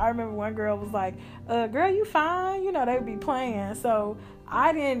I remember one girl was like, girl, you fine, you know, they would be playing. So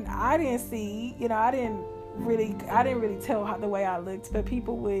I didn't see, you know, I didn't really tell the way I looked, but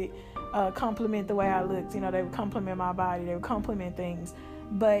people would compliment the way I looked. You know, they would compliment my body, they would compliment things,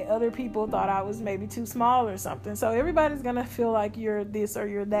 but other people thought I was maybe too small or something. So everybody's gonna feel like you're this or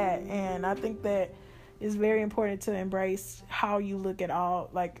you're that, and I think that it's very important to embrace how you look at all,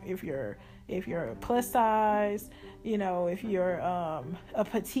 like if you're a plus size, if you're a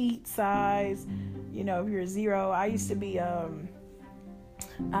petite size, if you're 0. I used to be I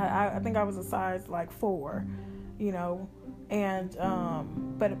think I was a size like 4, and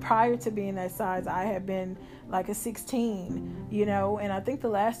but prior to being that size, I had been like a 16, and I think the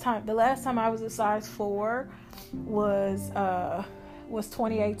last time I was a size 4 was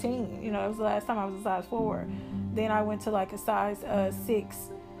 2018. It was the last time I was a size 4. Then I went to like a size 6.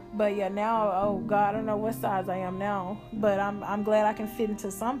 But yeah, now, oh God, I don't know what size I am now, but I'm glad I can fit into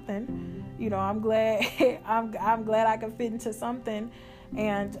something. I'm glad I'm glad I can fit into something.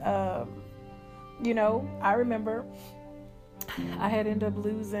 And I remember I had ended up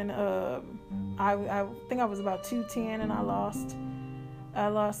losing. I think I was about 210, and I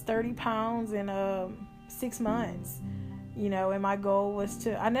lost 30 pounds in 6 months. And my goal was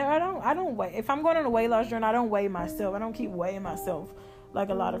to. I don't weigh. If I'm going on a weight loss journey, I don't weigh myself. I don't keep weighing myself like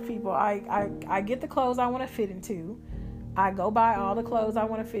a lot of people. I get the clothes I want to fit into. I go buy all the clothes I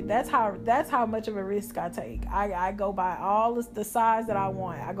want to fit. That's how much of a risk I take. I go buy all the size that I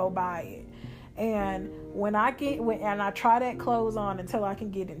want. I go buy it. And when I try that clothes on until I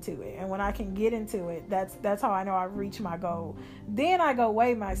can get into it. And when I can get into it, that's how I know I've reached my goal. Then I go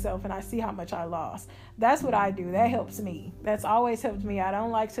weigh myself and I see how much I lost. That's what I do. That helps me. That's always helped me. I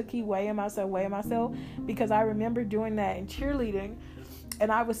don't like to keep weighing myself because I remember doing that in cheerleading. And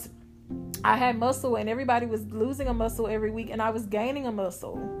I had muscle, and everybody was losing a muscle every week, and I was gaining a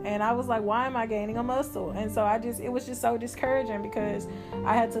muscle. And I was like, why am I gaining a muscle? And so it was just so discouraging because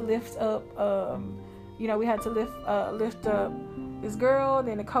I had to lift up, we had to lift up this girl.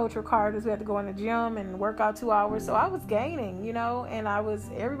 Then the coach required us, we had to go in the gym and work out 2 hours. So I was gaining, and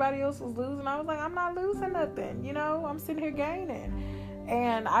everybody else was losing. I was like, I'm not losing nothing, I'm sitting here gaining.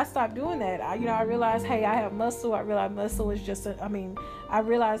 And I stopped doing that. I realized, hey, I have muscle. I realized muscle is I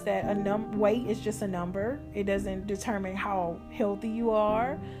realized that weight is just a number. It doesn't determine how healthy you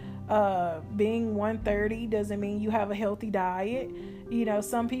are. Being 130 doesn't mean you have a healthy diet.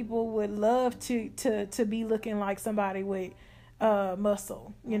 Some people would love to be looking like somebody with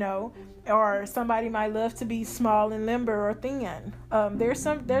muscle, or somebody might love to be small and limber or thin.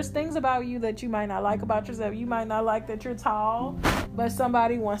 There's things about you that you might not like about yourself. You might not like that you're tall, but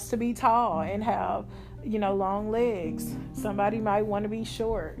somebody wants to be tall and have, long legs. Somebody might want to be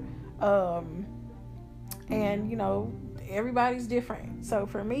short. And everybody's different. So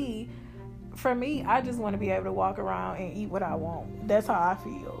for me, I just want to be able to walk around and eat what I want. That's how I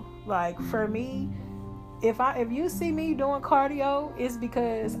feel. Like for me, if you see me doing cardio, it's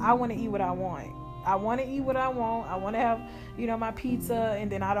because I want to eat what I want. I want to eat what I want. I want to have, my pizza,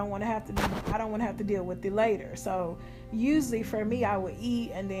 and then I don't want to have to deal with it later. So usually for me, I would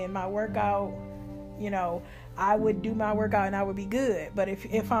eat, and then my workout, I would do my workout and I would be good. But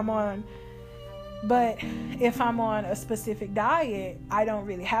if I'm on a specific diet, I don't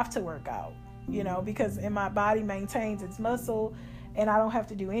really have to work out, because my body maintains its muscle and I don't have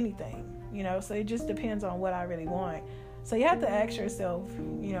to do anything. So it just depends on what I really want. So you have to ask yourself,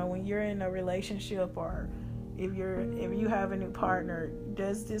 when you're in a relationship, or if you have a new partner,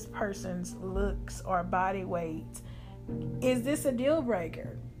 does this person's looks or body weight, is this a deal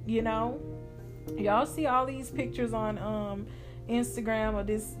breaker? Y'all see all these pictures on Instagram of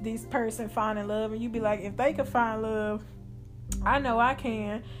this person finding love, and you be like, if they could find love, I know I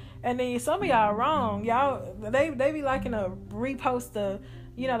can. And then some of y'all wrong. Y'all they be liking to repost the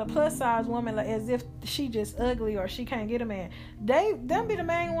plus size woman like as if she just ugly or she can't get a man. Them be the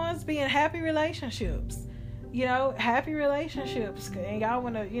main ones being happy relationships. Happy relationships. And y'all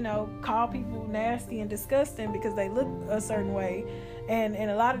want to, call people nasty and disgusting because they look a certain way. And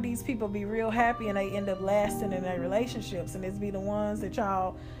a lot of these people be real happy and they end up lasting in their relationships. And it's be the ones that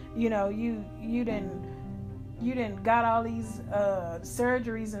y'all, you didn't got all these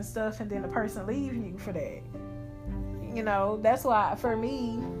surgeries and stuff, and then the person leave you for that. That's why for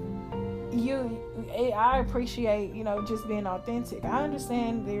me, I appreciate, just being authentic. I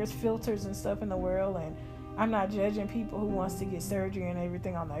understand there's filters and stuff in the world, and I'm not judging people who wants to get surgery and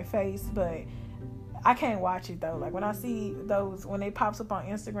everything on their face, but I can't watch it though. Like when I see those, when it pops up on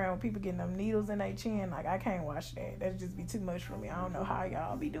Instagram, when people getting them needles in their chin, like I can't watch that. That'd just be too much for me. I don't know how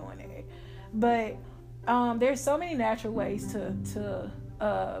y'all be doing it, but there's so many natural ways to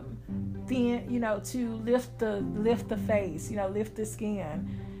lift the face, lift the skin.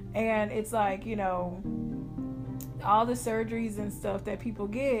 And it's like, all the surgeries and stuff that people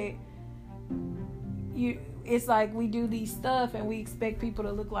get, it's like we do these stuff and we expect people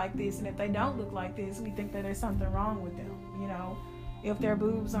to look like this, and if they don't look like this, we think that there's something wrong with them. If their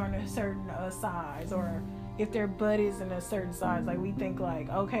boobs aren't a certain size, or if their butt isn't a certain size, like we think like,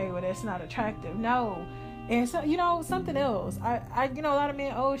 okay, well, that's not attractive. No. And so, something else. A lot of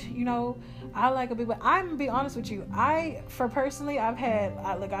men, I like a big butt. I'm gonna be honest with you. I've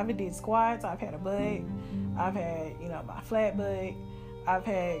did squats. I've had a butt. I've had, my flat butt. I've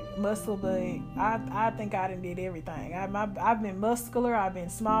had muscle butt. I think I done did everything. I've been muscular. I've been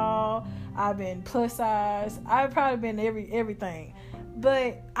small. I've been plus size. I've probably been everything.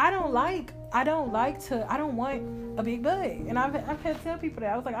 But I don't want a big butt. And I've had to tell people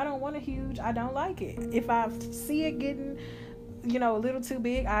that. I was like, I don't want a huge. I don't like it. If I see it getting, a little too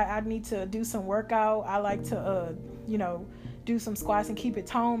big, I need to do some workout. I like to, do some squats and keep it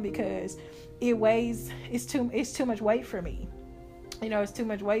toned, because it's too much weight for me. It's too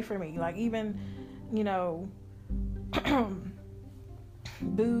much weight for me. Like, even,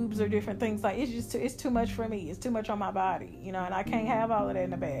 boobs or different things, like it's too much for me. It's too much on my body, and I can't have all of that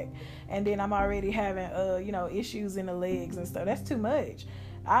in the back. And then I'm already having issues in the legs and stuff. That's too much.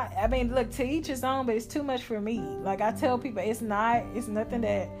 I mean, look, to each his own, but it's too much for me. Like, I tell people, it's nothing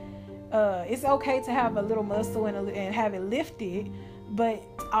that it's okay to have a little muscle and have it lifted, but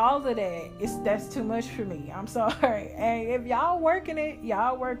all of that's too much for me. I'm sorry. And if y'all working it,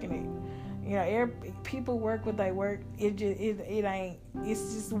 y'all working it. People work what they work. It's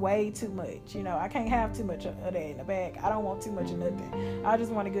just way too much. I can't have too much of that in the back. I don't want too much of nothing. I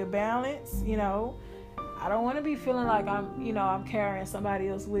just want a good balance. I don't want to be feeling like I'm carrying somebody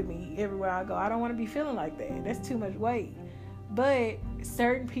else with me everywhere I go. I don't want to be feeling like that. That's too much weight. But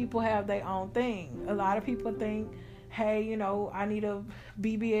certain people have their own thing. A lot of people think, hey, I need a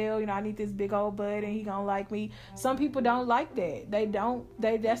BBL, I need this big old butt and he gonna like me. Some people don't like that.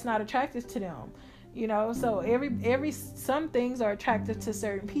 That's not attractive to them. So some things are attractive to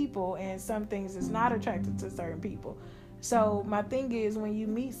certain people and some things is not attractive to certain people. So my thing is, when you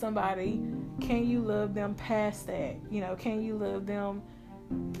meet somebody, can you love them past that? Can you love them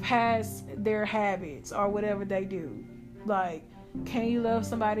past their habits or whatever they do? Like, can you love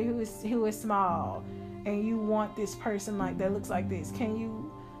somebody who is small and you want this person like that looks like this? Can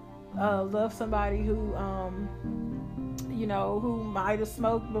you love somebody who who might have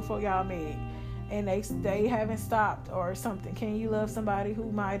smoked before y'all met and they haven't stopped or something? Can you love somebody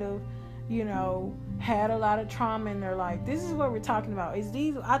who might have had a lot of trauma in their life? This is what we're talking about.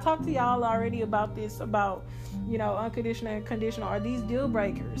 I talked to y'all already about this, about unconditional and conditional. Are these deal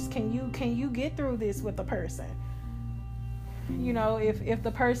breakers? Can you get through this with a person? If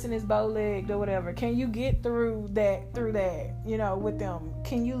the person is bow-legged or whatever, can you get through that, with them?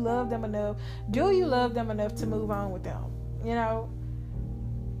 Can you love them enough? Do you love them enough to move on with them?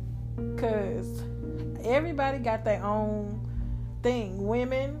 Because everybody got their own thing.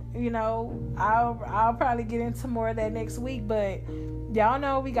 Women, I'll probably get into more of that next week, but y'all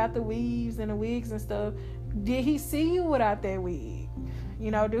know we got the weaves and the wigs and stuff. Did he see you without that wig?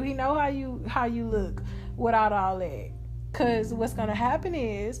 Do he know how you look without all that? Because what's gonna happen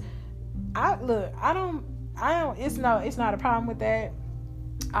is, it's not a problem with that.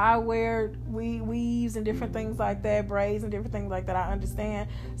 I wear weaves and different things like that, braids and different things like that. I understand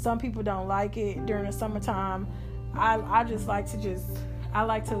some people don't like it during the summertime. I just like to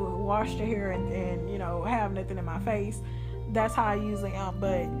wash the hair and have nothing in my face. That's how I usually am.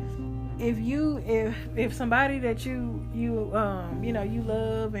 But if somebody that you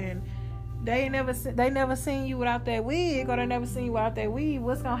love and they never seen you without that wig, or they never seen you without that weave,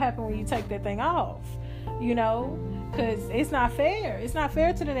 what's gonna happen when you take that thing off? Because it's not fair. It's not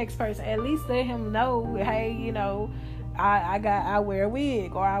fair to the next person. At least let him know, hey, I wear a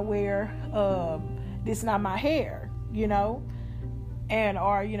wig, or I wear this is not my hair, and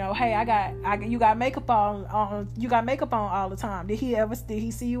or hey, you got makeup on. You got makeup on all the time. Did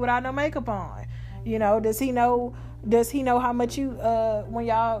he see you without no makeup on? Does he know how much you when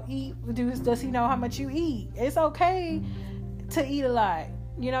y'all eat? Does he know how much you eat? It's okay to eat a lot.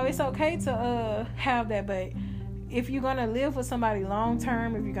 It's okay to have that, but if you're gonna live with somebody long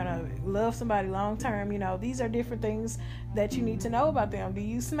term, if you're gonna love somebody long term, these are different things that you need to know about them. Do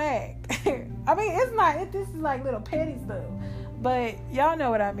you smack? I mean, this is like little petty stuff, but y'all know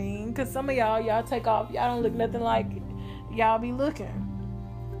what I mean. Cause some of y'all take off, y'all don't look nothing like y'all be looking.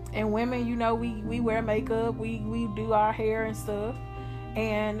 And women, we wear makeup, we do our hair and stuff.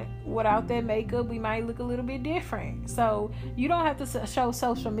 And without that makeup, we might look a little bit different. So you don't have to show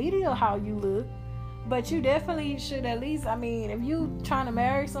social media how you look, but you definitely should at least, if you trying to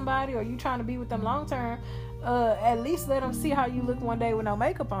marry somebody or you trying to be with them long term, at least let them see how you look one day with no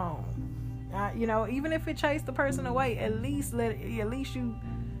makeup on. Even if it chased the person away, at least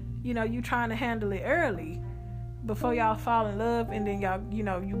you trying to handle it early before y'all fall in love, and then y'all,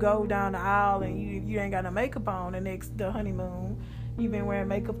 you go down the aisle and you ain't got no makeup on the honeymoon. You've been wearing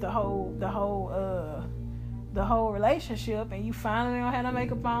makeup the whole relationship, and you finally don't have no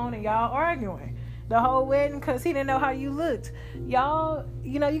makeup on, and y'all arguing the whole wedding because he didn't know how you looked. Y'all,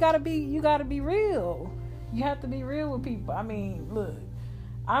 you gotta be real. You have to be real with people. I mean, look,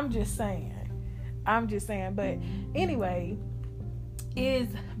 I'm just saying. But anyway, is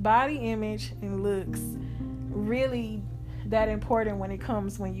body image and looks really that important when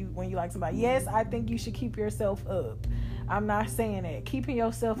you like somebody? Yes, I think you should keep yourself up. I'm not saying that. Keeping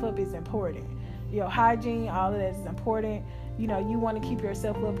yourself up is important. Your hygiene, all of that is important. You want to keep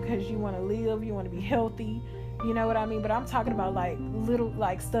yourself up because you want to live, you want to be healthy. You know what I mean? But I'm talking about like little,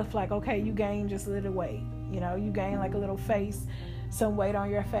 like stuff like, okay, you gain just a little weight. You gain like a little some weight on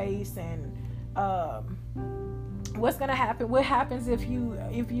your face, and what's gonna happen? What happens if you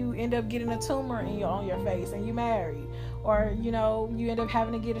end up getting a tumor on your face and you marry, or you end up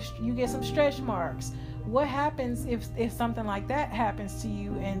having to get some stretch marks? What happens if something like that happens to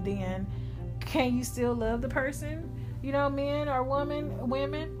you, and then can you still love the person? Men or women.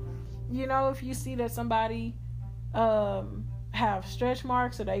 If you see that somebody have stretch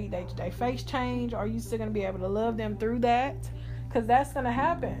marks, or they face change, are you still gonna be able to love them through that? Because that's gonna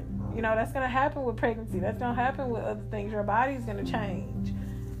happen. That's gonna happen with pregnancy. That's gonna happen with other things. Your body's gonna change.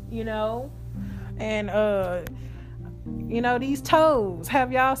 And these toes.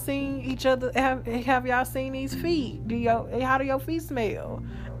 Have y'all seen each other? Have y'all seen these feet? How do your feet smell?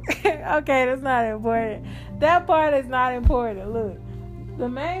 Okay, that's not important. That part is not important. Look, the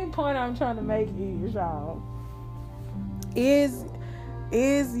main point I'm trying to make is, y'all, is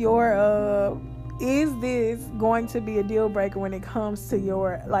this going to be a deal breaker when it comes to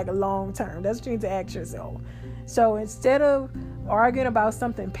your long term? That's what you need to ask yourself. So instead of arguing about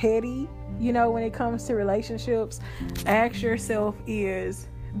something petty, when it comes to relationships, ask yourself, is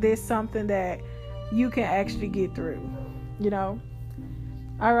this something that you can actually get through?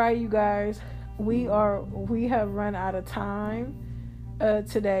 All right, you guys, we have run out of time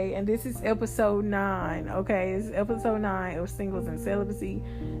today, and this is episode 9. Okay, it's episode 9 of Singles and Celibacy,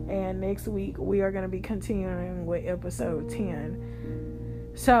 and next week we are going to be continuing with episode 10.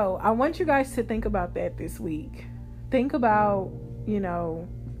 So I want you guys to think about that this week. Think about,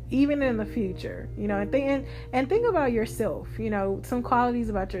 even in the future, and think about yourself, some qualities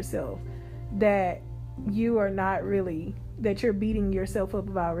about yourself that you are not really, that you're beating yourself up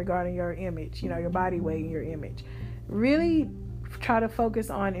about regarding your image, your body weight and your image. Really try to focus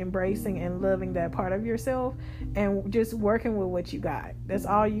on embracing and loving that part of yourself, and just working with what you got. That's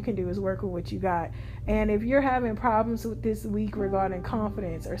all you can do, is work with what you got. And if you're having problems with this week regarding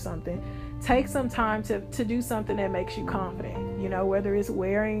confidence or something, take some time to do something that makes you confident, whether it's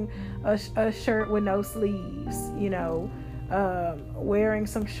wearing a shirt with no sleeves, wearing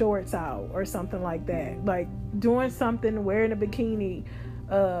some shorts out or something like that, like doing something, wearing a bikini,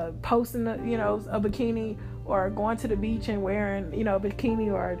 posting a bikini, or going to the beach and wearing a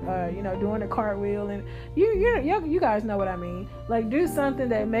bikini, or doing a cartwheel, and you guys know what I mean. Like, do something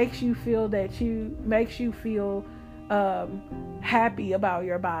that makes you feel happy about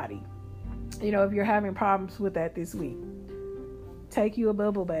your body. If you're having problems with that this week, take you a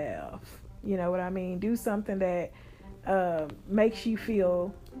bubble bath. You know what I mean? Do something that makes you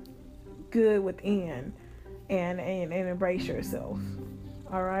feel good within, and embrace yourself.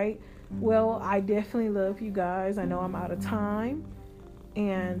 All right. Well, I definitely love you guys. I know I'm out of time,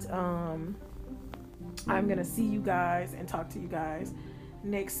 and I'm gonna see you guys and talk to you guys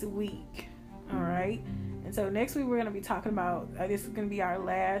next week. All right. And so next week we're gonna be talking about this is gonna be our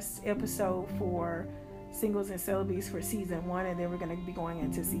last episode for Singles and Celibacy for season 1, and then we're gonna be going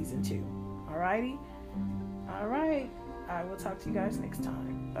into season 2. All righty. All right. I will talk to you guys next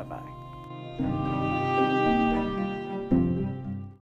time. Bye-bye.